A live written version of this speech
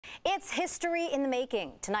It's history in the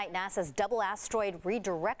making. Tonight, NASA's double asteroid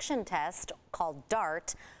redirection test, called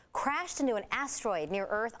DART, crashed into an asteroid near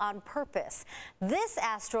Earth on purpose. This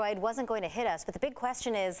asteroid wasn't going to hit us, but the big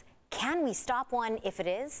question is, can we stop one if it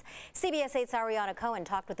is? CBS 8's Ariana Cohen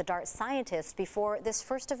talked with the DART scientists before this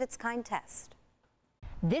first-of-its-kind test.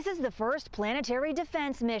 This is the first planetary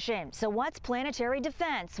defense mission. So what's planetary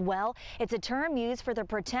defense? Well, it's a term used for the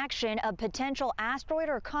protection of potential asteroid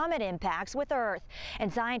or comet impacts with Earth.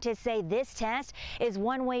 And scientists say this test is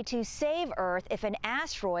one way to save Earth if an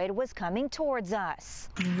asteroid was coming towards us.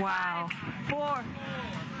 Wow. 4,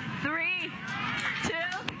 3, 2,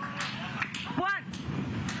 1.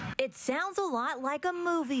 It sounds a lot like a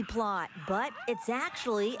movie plot, but it's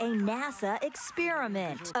actually a NASA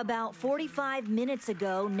experiment. About 45 minutes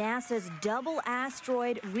ago, NASA's Double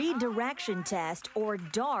Asteroid Redirection Test, or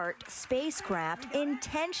DART, spacecraft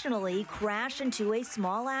intentionally crashed into a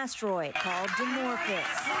small asteroid called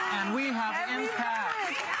Dimorphos. And we have impact.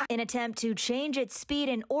 An attempt to change its speed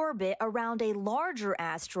and orbit around a larger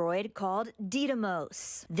asteroid called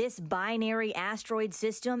Didymos. This binary asteroid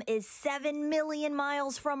system is 7 million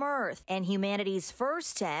miles from Earth and humanity's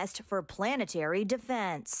first test for planetary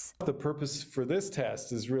defense. The purpose for this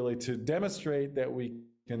test is really to demonstrate that we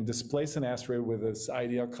can displace an asteroid with this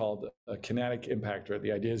idea called a kinetic impactor.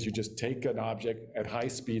 The idea is you just take an object at high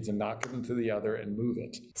speeds and knock it into the other and move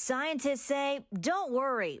it. Scientists say, don't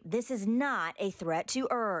worry, this is not a threat to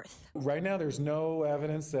Earth. Right now, there's no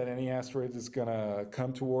evidence that any asteroid is going to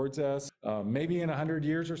come towards us. Maybe in 100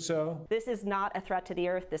 years or so. This is not a threat to the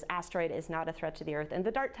Earth. This asteroid is not a threat to the Earth, and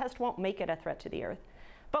the DART test won't make it a threat to the Earth.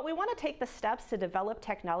 But we want to take the steps to develop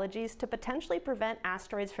technologies to potentially prevent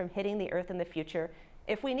asteroids from hitting the Earth in the future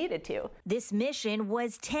if we needed to. This mission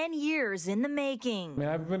was 10 years in the making.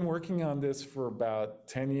 I've been working on this for about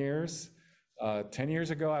 10 years. 10 years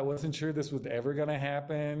ago, I wasn't sure this was ever going to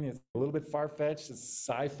happen. It's a little bit far-fetched. It's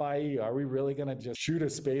sci-fi. Are we really going to just shoot a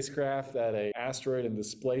spacecraft at an asteroid and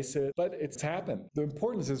displace it? But it's happened. The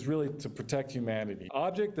importance is really to protect humanity.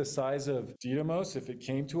 Object the size of Didymos, if it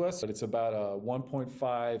came to us, it's about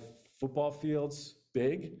 1.5 football fields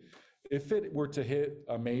big. If it were to hit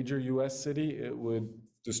a major U.S. city, it would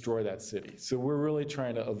destroy that city. So we're really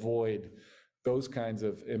trying to avoid those kinds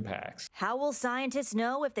of impacts. How will scientists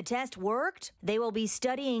know if the test worked? They will be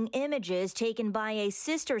studying images taken by a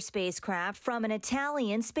sister spacecraft from an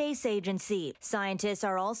Italian space agency. Scientists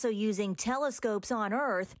are also using telescopes on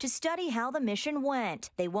Earth to study how the mission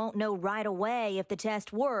went. They won't know right away if the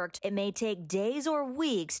test worked. It may take days or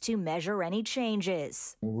weeks to measure any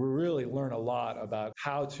changes. We really learn a lot about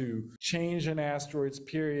how to change an asteroid's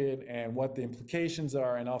period and what the implications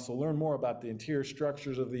are, and also learn more about the interior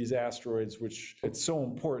structures of these asteroids, which it's so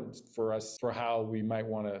important for us for how we might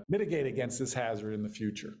want to mitigate against this hazard in the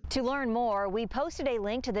future. To learn more, we posted a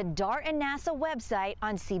link to the DART and NASA website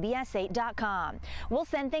on CBS8.com. We'll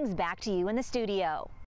send things back to you in the studio.